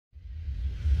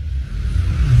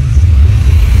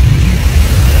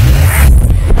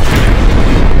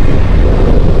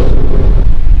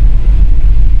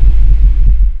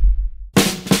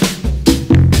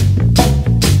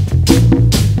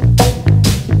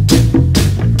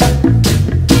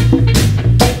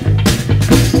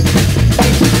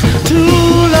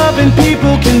believing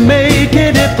people can make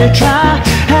it if they try.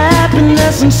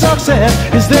 Happiness and success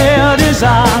is their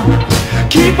desire.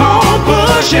 Keep on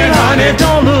pushing, honey,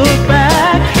 don't look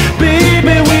back.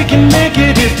 Baby, we can make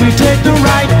it if we take the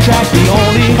right track. The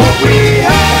only hope we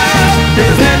have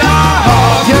is in our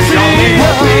hearts. Yes, the only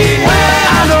hope we have,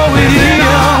 I know it is.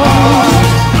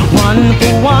 One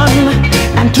for one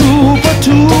and two for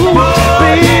two.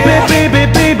 Baby, baby,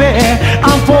 baby,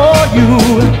 I'm for you.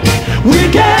 We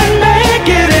can make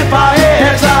it if our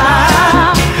heads are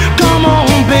high. Come on,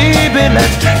 baby,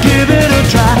 let's give it a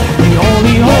try. The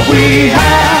only hope we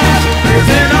have is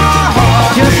in our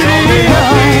hearts. Yes, it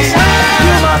is.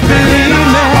 You must believe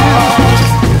me.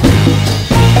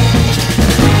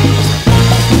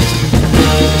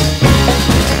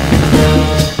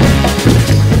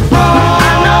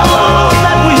 I know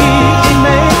that we can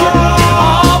make it.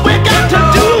 All we got to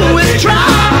do is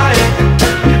try.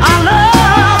 Our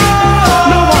love,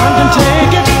 no one can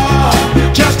take it.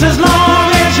 Just as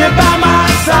long as you're by my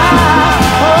side.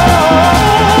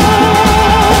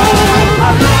 I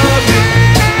love you.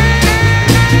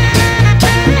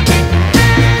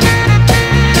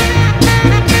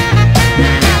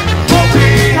 What we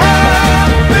have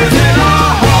is in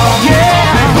our heart.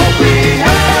 Yeah. What we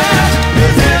have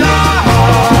is in our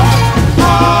heart.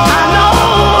 I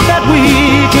know that we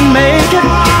can make it.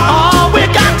 All we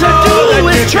got to do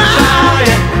is try.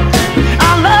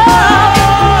 Our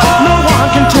love, no one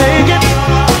can take it.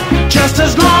 Just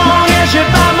as long as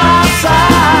you're by my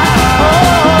side.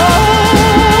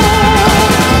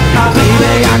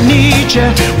 Baby, I need you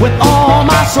with all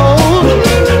my soul.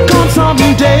 Come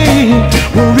someday,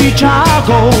 we'll reach our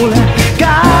goal.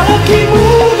 Gotta keep moving.